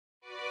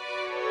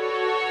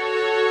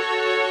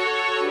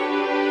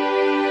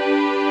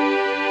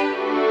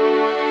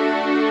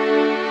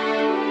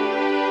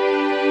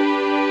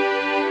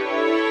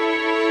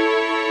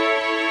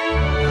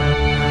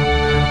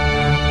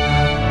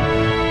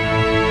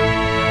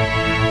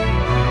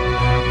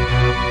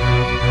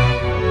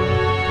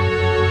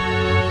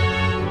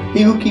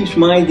He who keeps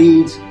my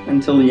deeds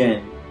until the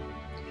end.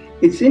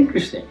 It's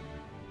interesting.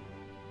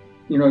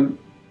 You know,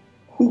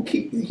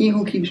 he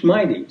who keeps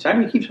my deeds. How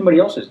do you keep somebody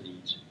else's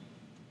deeds?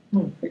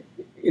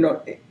 You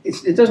know,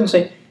 it doesn't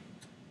say,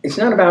 it's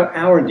not about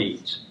our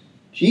deeds.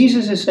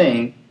 Jesus is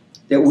saying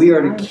that we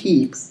are to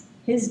keep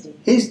his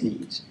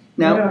deeds.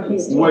 Now,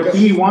 what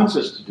he wants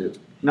us to do,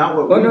 not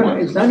what we want. No,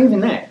 it's not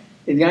even that.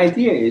 The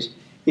idea is,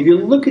 if you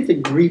look at the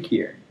Greek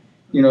here,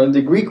 you know,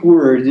 the Greek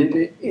word,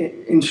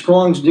 in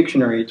Strong's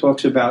dictionary, it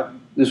talks about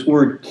this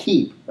word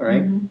keep, all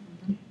right?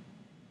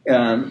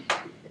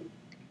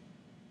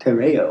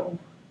 Tereo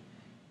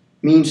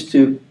means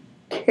to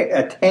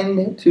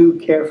attend to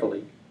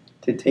carefully,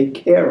 to take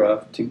care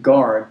of, to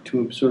guard,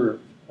 to observe,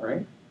 all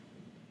right?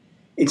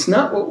 It's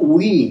not what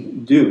we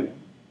do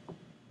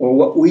or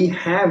what we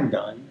have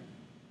done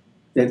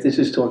that this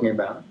is talking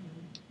about.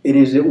 It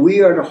is that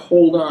we are to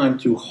hold on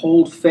to,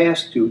 hold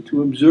fast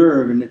to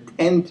observe and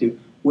attend to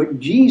what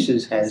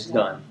Jesus has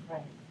done.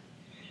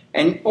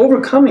 And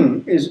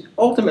overcoming is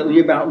ultimately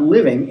about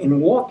living and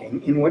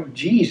walking in what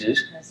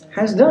Jesus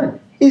has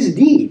done. His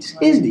deeds,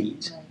 his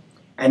deeds.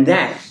 And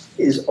that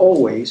is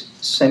always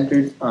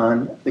centered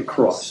on the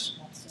cross.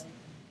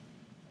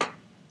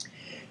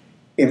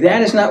 If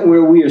that is not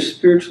where we are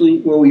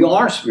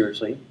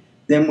spiritually,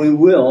 then we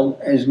will,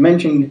 as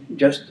mentioned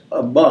just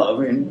above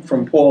and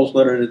from Paul's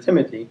letter to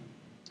Timothy,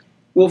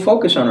 we'll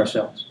focus on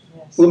ourselves.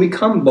 We'll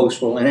become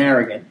boastful and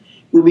arrogant.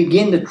 We'll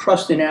begin to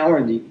trust in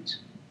our deeds.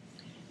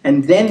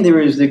 And then there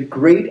is the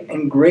great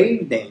and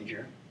grave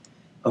danger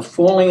of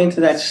falling into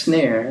that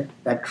snare,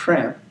 that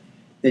trap,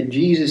 that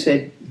Jesus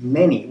said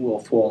many will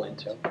fall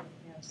into.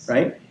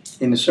 Right?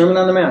 In the Sermon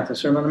on the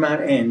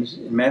Mount ends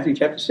in Matthew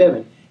chapter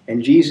 7,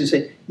 and Jesus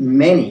said,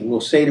 many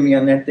will say to me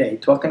on that day,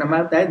 talking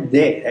about that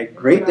day, that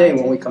great day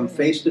when we come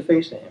face to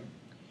face to him.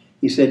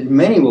 He said,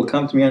 many will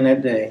come to me on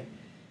that day,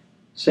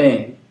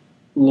 saying,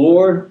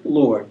 Lord,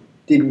 Lord,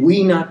 did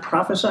we not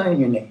prophesy in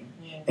your name?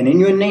 And in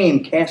your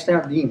name cast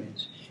out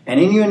demons? And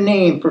in your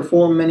name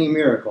perform many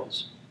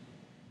miracles?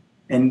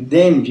 And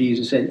then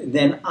Jesus said,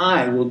 then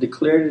I will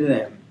declare to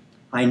them,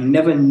 I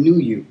never knew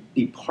you.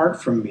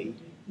 Depart from me,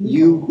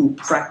 you who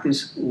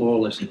practice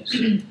lawlessness.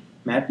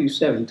 Matthew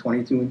 7,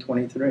 22 and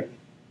 23.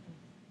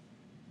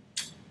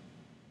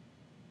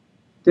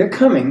 They're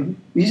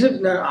coming.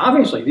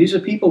 Obviously, these are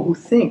people who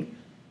think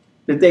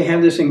that they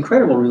have this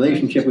incredible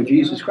relationship with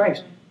Jesus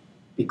Christ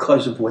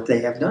because of what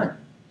they have done.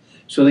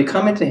 So they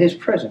come into his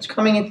presence,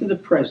 coming into the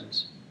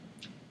presence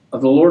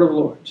of the Lord of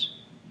Lords,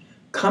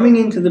 coming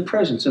into the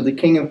presence of the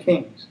King of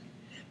Kings,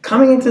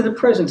 coming into the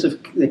presence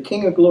of the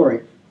King of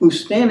Glory,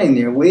 who's standing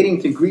there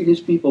waiting to greet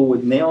his people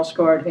with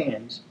nail-scarred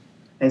hands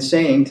and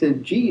saying to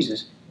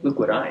Jesus, look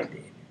what I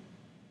did.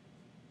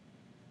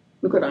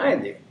 Look what I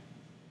did.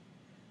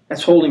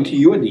 That's holding to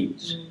your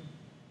deeds.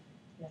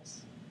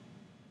 Yes.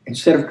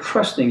 Instead of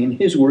trusting in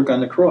his work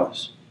on the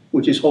cross,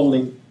 which is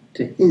holding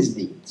to his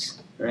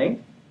deeds,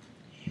 right?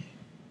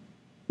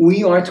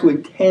 We are to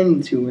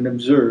attend to and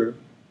observe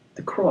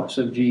the cross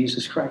of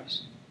Jesus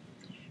Christ.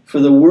 For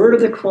the word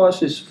of the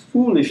cross is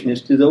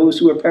foolishness to those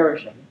who are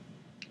perishing,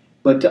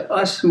 but to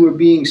us who are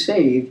being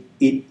saved,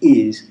 it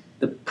is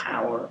the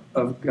power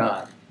of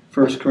God.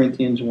 1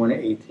 Corinthians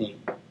 1:18.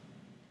 You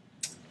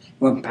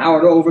want power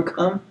to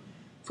overcome?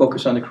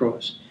 Focus on the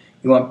cross.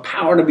 You want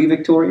power to be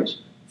victorious?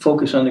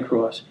 Focus on the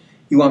cross.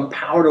 You want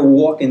power to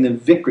walk in the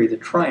victory, the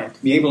triumph,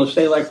 to be able to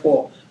say like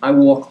Paul, I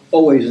walk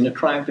always in the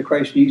triumph of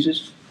Christ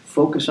Jesus?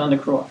 Focus on the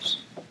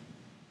cross.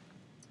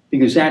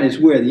 Because that is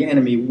where the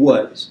enemy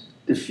was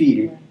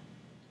defeated,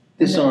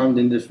 disarmed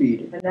and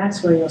defeated. And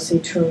that's where you'll see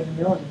true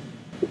humility.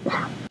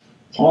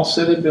 Paul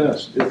said it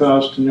best. If I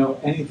was to know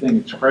anything,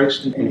 it's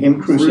Christ and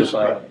him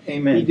crucified.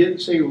 Amen. He didn't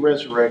say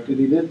resurrected.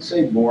 He didn't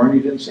say born. He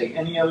didn't say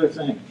any other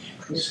thing.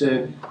 He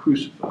said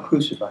crucified.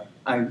 Crucified.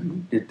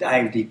 I've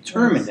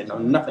determined to know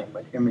nothing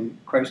but him and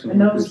Christ and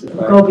him crucified. And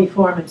those who go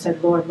before him and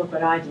said, Lord, look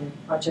what I did,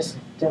 are just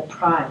their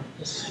pride.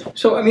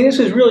 So, I mean, this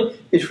is really,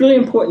 it's really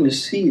important to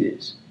see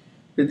this,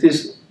 that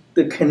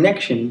the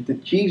connection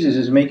that Jesus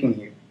is making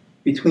here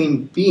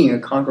between being a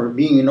conqueror,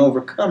 being an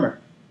overcomer,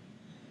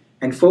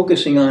 and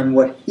focusing on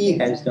what he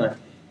has done,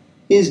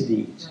 his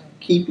deeds.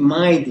 Keep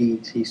my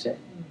deeds, he said.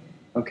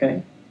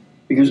 Okay?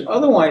 Because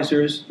otherwise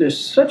there's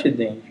such a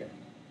danger.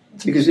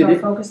 Because you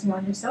start focusing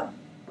on yourself.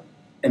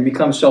 And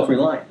become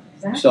self-reliant,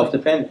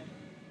 self-dependent.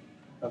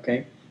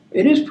 Okay?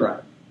 It is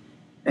pride.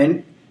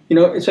 And, you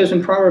know, it says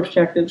in Proverbs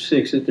chapter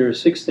 6 that there are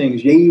 6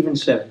 things, yea, even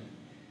 7,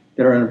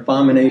 that are an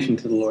abomination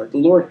to the Lord. The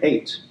Lord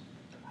hates.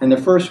 And the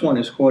first one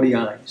is haughty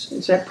eyes.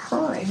 It's that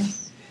pride.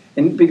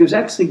 And because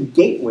that's the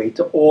gateway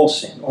to all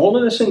sin. All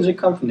of the sins that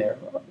come from there.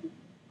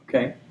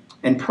 Okay?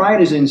 And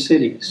pride is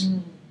insidious.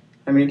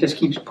 I mean, it just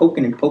keeps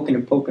poking and poking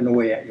and poking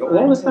away at you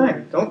all the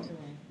time.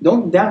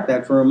 Don't doubt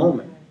that for a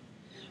moment.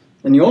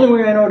 And the only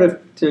way I know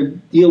to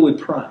deal with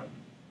pride,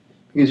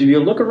 because if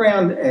you look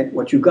around at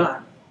what you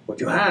got,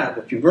 what you have,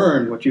 what you've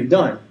earned, what you've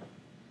done,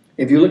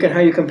 if you look at how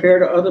you compare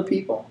to other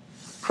people,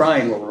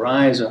 pride will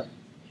rise up.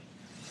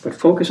 But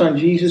focus on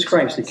Jesus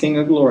Christ, the King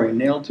of Glory,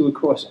 nailed to a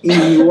cross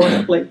in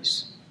your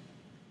place.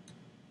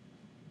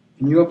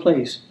 in your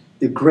place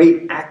the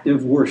great act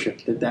of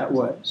worship that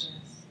was.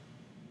 Yes.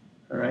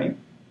 All right?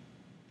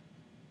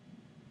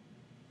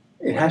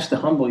 It has to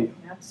humble you.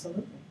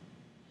 Absolutely.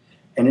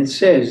 And it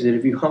says that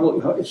if you humble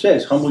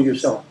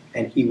yourself,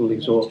 and he will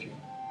exalt you.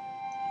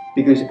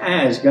 Because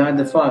as God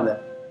the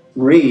Father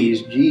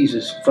raised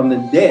Jesus from the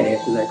dead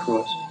after that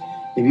cross,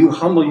 if you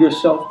humble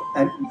yourself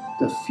at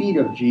the feet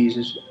of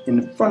Jesus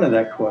in front of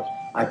that cross,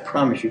 I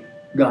promise you,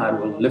 God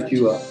will lift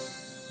you up.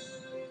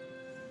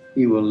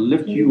 He will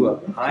lift you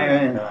up higher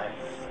and higher.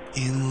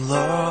 In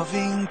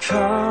loving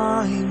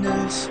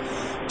kindness,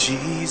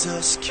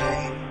 Jesus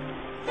came,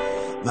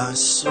 my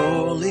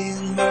soul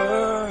in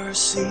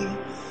mercy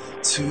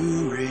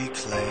to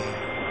reclaim.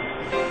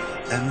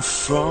 And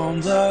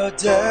from the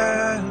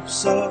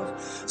depths of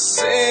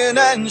sin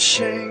and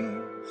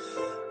shame,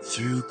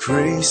 through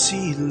grace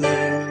he lifted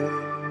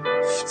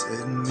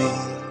me.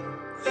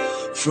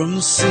 From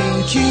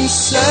sinking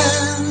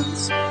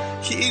sands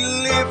he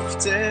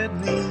lifted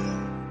me.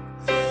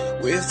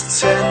 With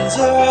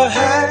tender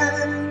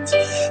hand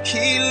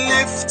he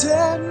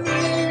lifted me.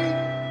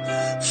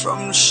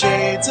 From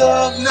shades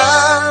of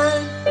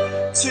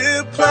night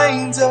to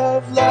plains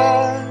of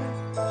light,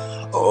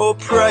 oh,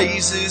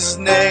 praise his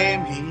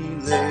name.